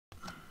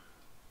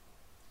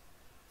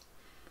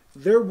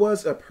There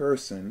was a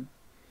person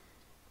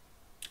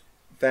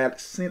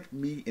that sent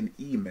me an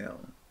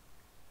email,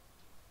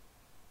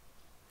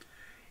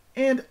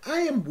 and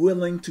I am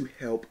willing to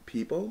help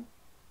people.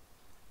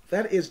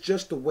 That is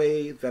just the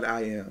way that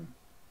I am.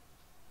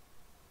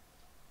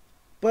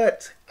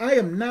 But I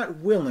am not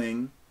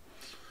willing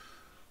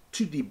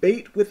to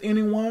debate with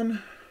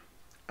anyone.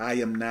 I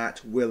am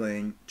not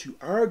willing to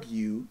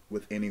argue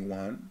with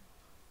anyone.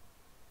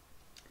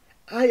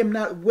 I am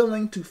not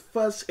willing to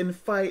fuss and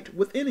fight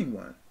with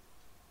anyone.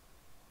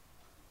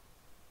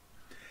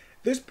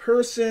 This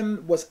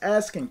person was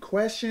asking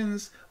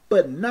questions,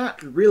 but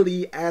not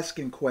really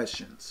asking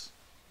questions.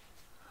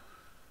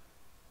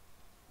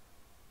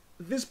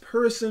 This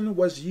person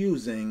was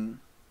using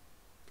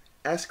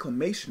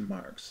exclamation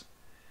marks.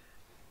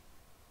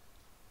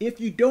 If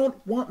you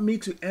don't want me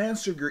to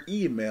answer your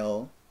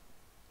email,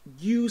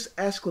 use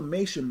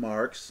exclamation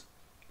marks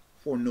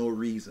for no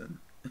reason.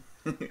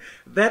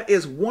 That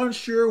is one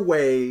sure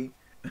way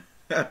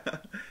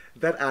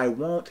that I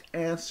won't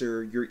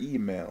answer your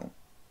email.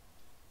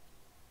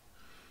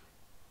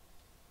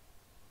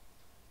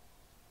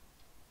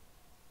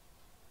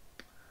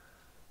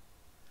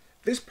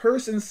 This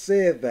person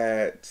said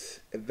that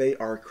they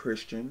are a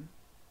Christian,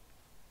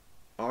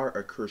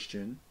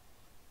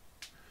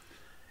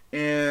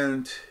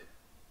 and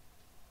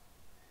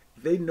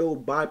they know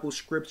Bible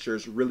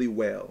scriptures really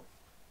well.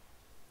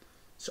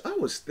 So I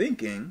was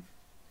thinking,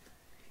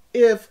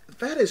 if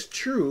that is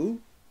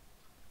true,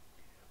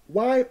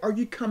 why are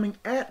you coming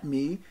at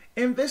me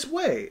in this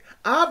way?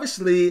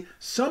 Obviously,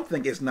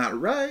 something is not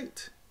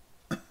right.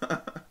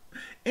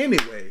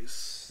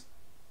 Anyways,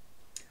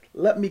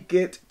 let me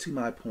get to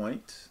my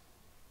point.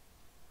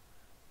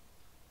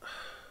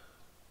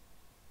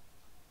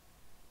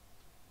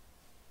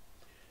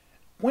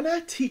 When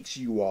I teach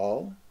you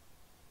all,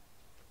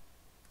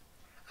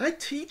 I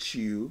teach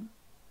you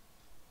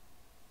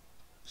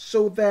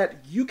so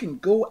that you can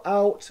go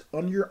out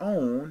on your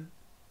own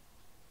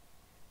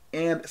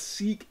and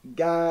seek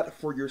God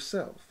for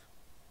yourself.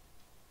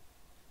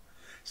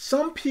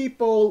 Some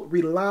people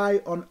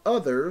rely on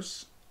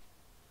others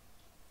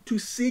to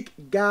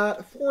seek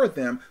God for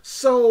them.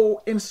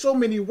 So, in so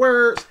many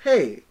words,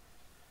 hey,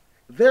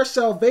 their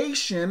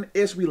salvation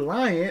is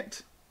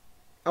reliant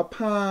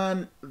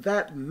upon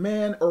that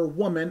man or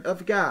woman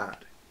of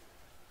God.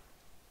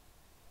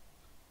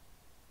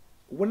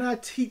 When I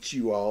teach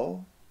you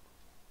all,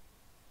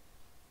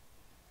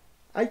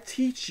 I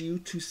teach you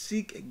to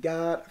seek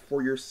God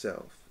for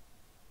yourself.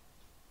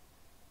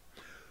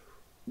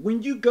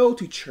 When you go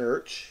to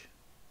church,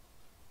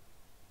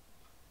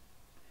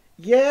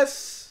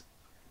 yes,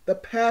 the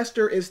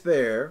pastor is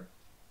there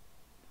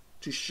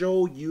to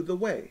show you the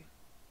way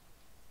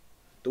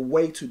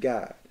to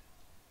God.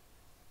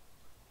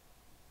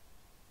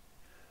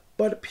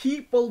 But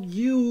people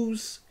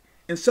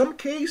in some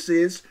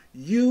cases,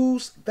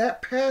 use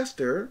that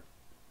pastor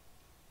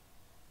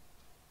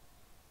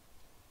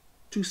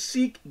to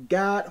seek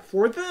God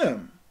for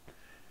them,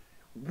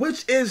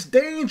 which is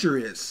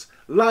dangerous.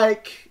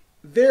 Like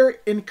their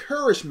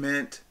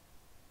encouragement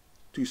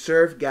to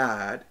serve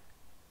God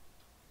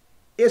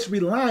is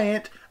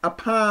reliant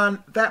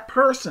upon that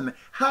person.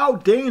 How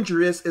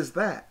dangerous is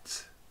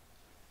that?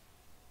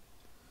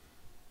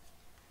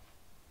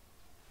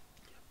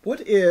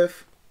 What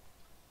if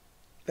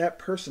that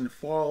person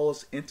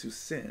falls into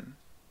sin?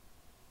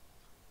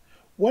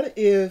 What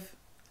if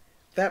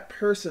that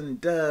person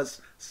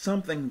does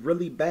something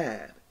really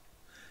bad?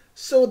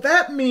 So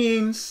that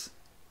means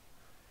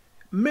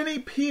many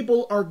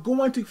people are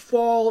going to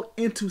fall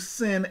into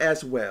sin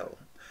as well.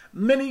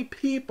 Many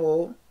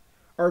people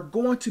are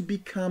going to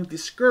become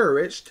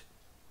discouraged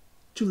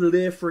to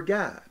live for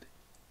God,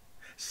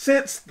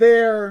 since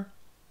their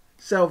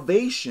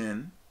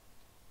salvation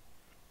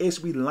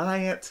is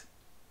reliant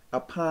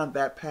upon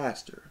that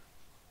pastor.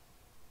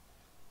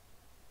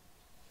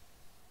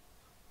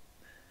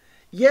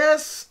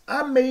 Yes,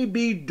 I may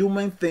be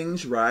doing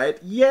things right.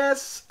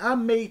 Yes, I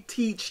may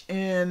teach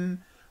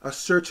in a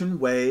certain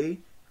way,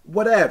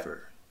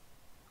 whatever.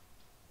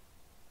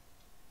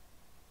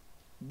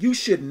 You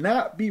should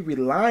not be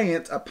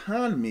reliant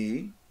upon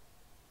me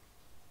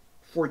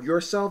for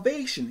your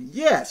salvation.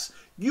 Yes,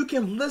 you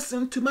can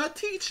listen to my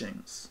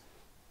teachings.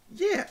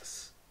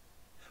 Yes.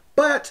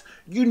 But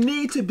you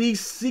need to be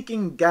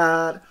seeking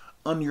God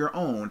on your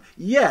own.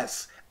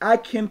 Yes, I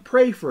can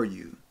pray for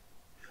you,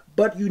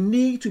 but you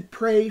need to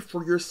pray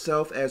for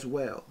yourself as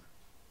well.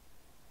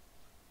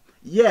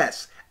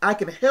 Yes, I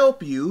can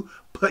help you,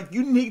 but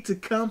you need to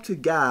come to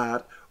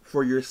God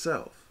for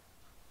yourself.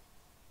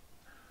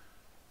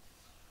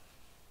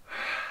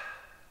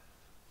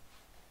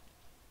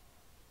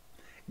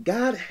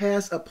 God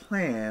has a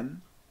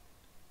plan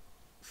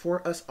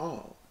for us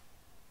all.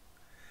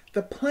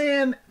 The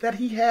plan that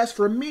he has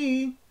for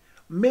me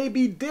may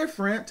be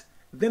different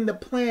than the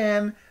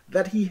plan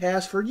that he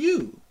has for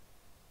you.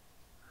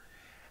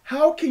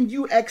 How can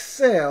you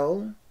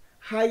excel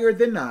higher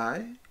than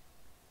I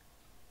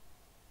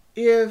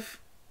if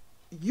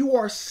you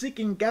are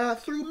seeking God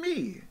through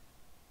me?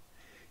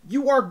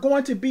 You are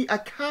going to be a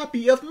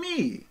copy of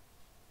me.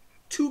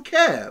 Two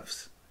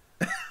Kevs.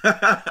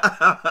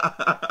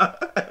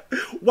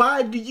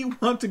 Why do you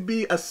want to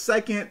be a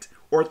second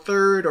or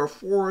third or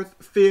fourth,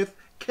 fifth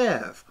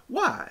Kev?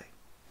 Why?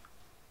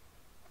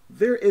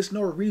 There is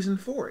no reason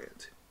for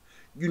it.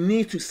 You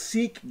need to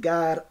seek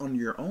God on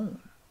your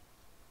own.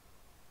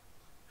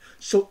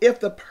 So if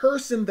the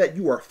person that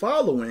you are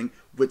following,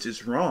 which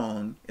is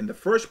wrong in the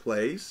first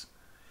place,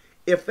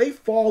 if they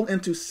fall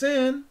into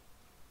sin,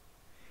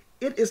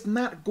 it is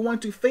not going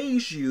to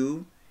faze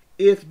you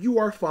if you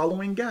are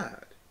following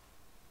God.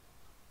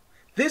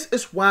 This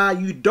is why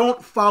you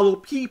don't follow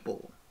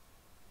people.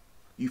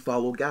 You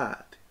follow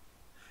God.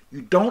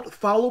 You don't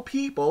follow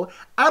people.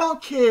 I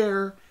don't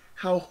care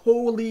how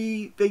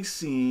holy they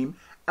seem.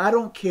 I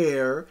don't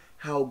care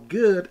how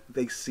good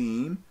they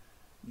seem.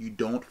 You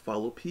don't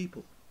follow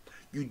people.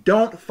 You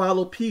don't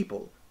follow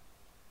people.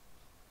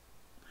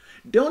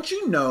 Don't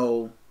you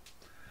know,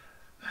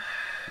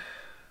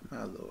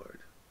 my Lord,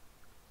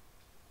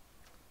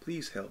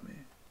 please help me.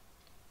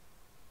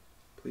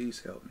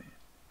 Please help me.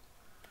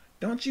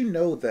 Don't you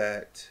know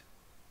that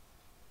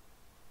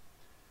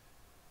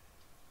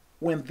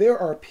when there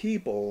are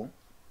people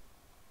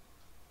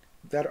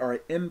that are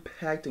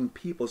impacting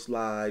people's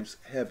lives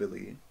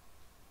heavily,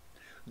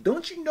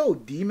 don't you know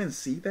demons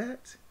see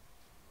that?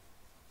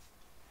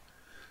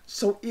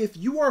 So if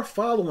you are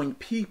following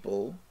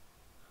people,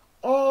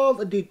 all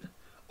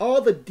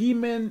the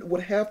demon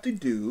would have to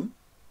do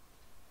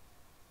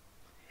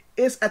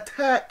is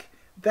attack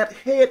that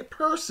head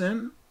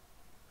person,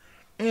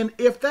 and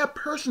if that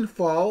person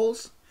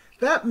falls,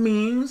 that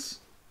means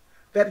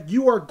that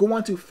you are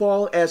going to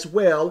fall as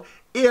well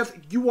if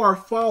you are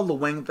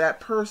following that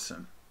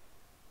person.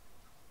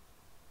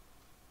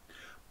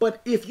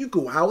 But if you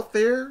go out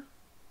there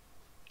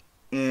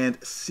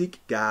and seek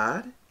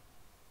God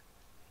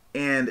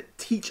and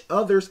teach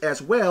others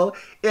as well,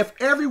 if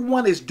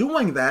everyone is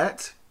doing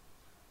that,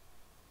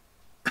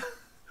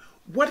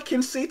 what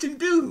can Satan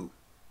do?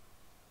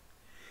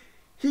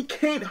 He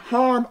can't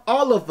harm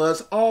all of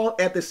us all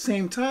at the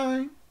same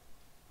time.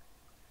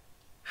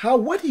 How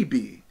would he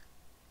be?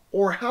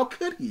 Or how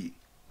could he?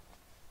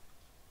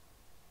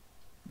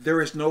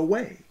 There is no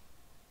way.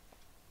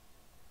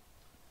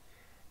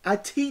 I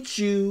teach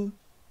you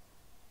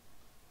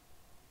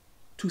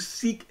to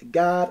seek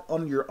God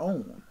on your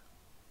own,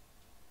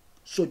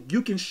 so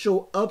you can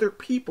show other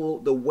people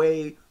the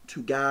way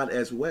to God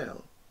as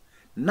well.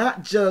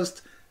 Not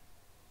just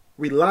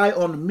rely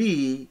on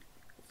me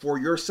for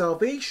your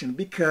salvation,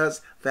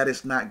 because that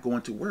is not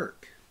going to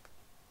work.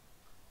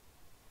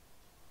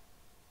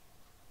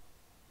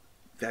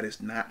 That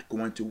is not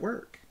going to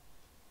work.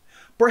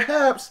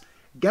 Perhaps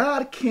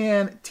God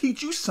can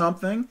teach you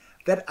something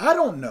that I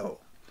don't know,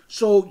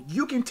 so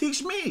you can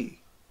teach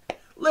me.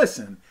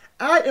 Listen,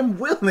 I am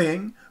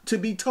willing to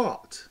be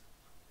taught.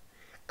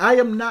 I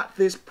am not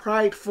this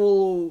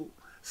prideful,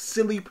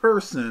 silly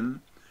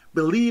person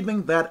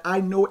believing that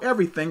I know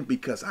everything,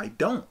 because I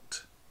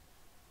don't.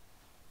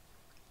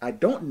 I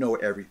don't know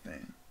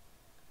everything,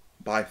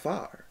 by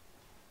far.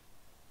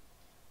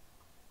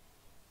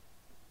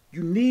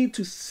 You need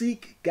to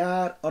seek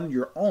God on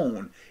your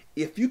own.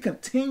 If you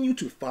continue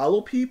to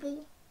follow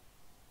people,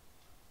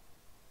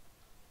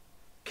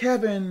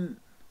 Kevin,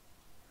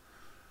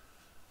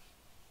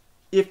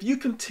 if you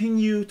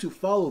continue to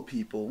follow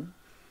people,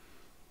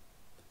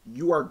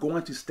 you are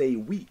going to stay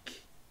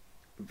weak,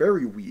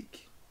 very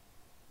weak.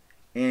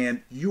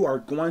 And you are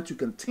going to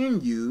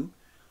continue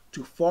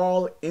to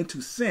fall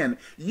into sin.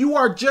 You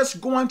are just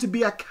going to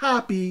be a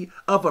copy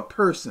of a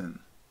person.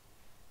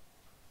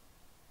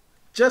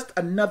 Just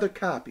another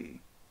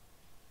copy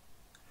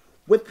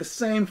with the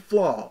same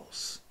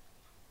flaws.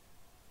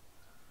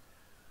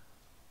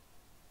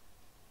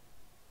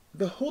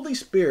 The Holy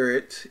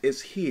Spirit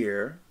is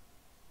here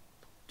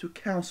to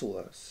counsel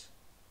us,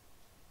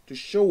 to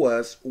show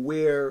us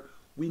where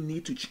we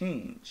need to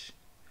change.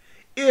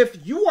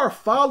 If you are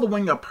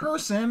following a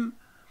person,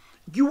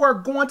 you are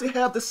going to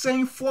have the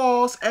same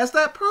flaws as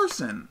that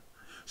person.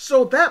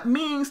 So that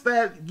means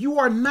that you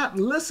are not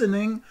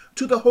listening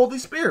to the Holy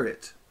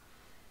Spirit,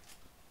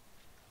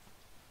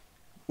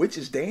 which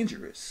is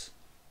dangerous.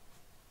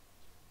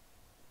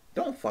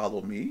 Don't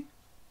follow me.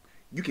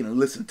 You can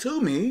listen to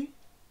me,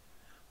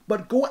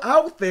 but go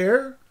out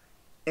there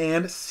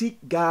and seek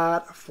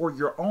God for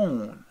your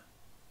own.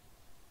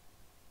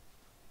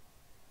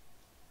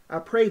 I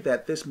pray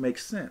that this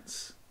makes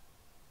sense.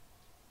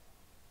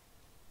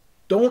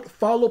 Don't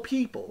follow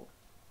people.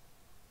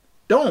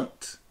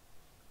 Don't.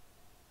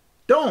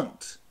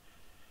 Don't.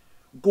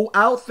 Go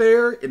out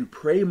there and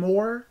pray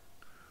more,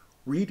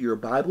 read your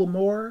Bible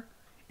more,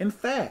 and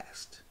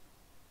fast.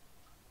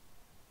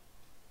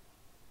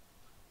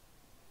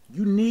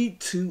 You need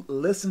to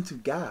listen to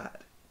God.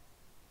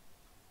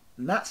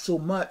 Not so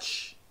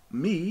much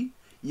me.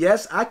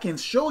 Yes, I can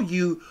show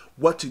you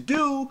what to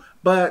do,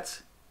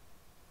 but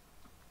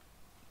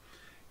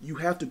you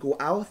have to go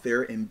out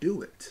there and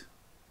do it.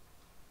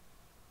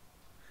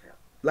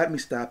 Let me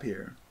stop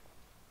here.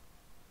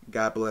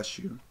 God bless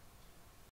you.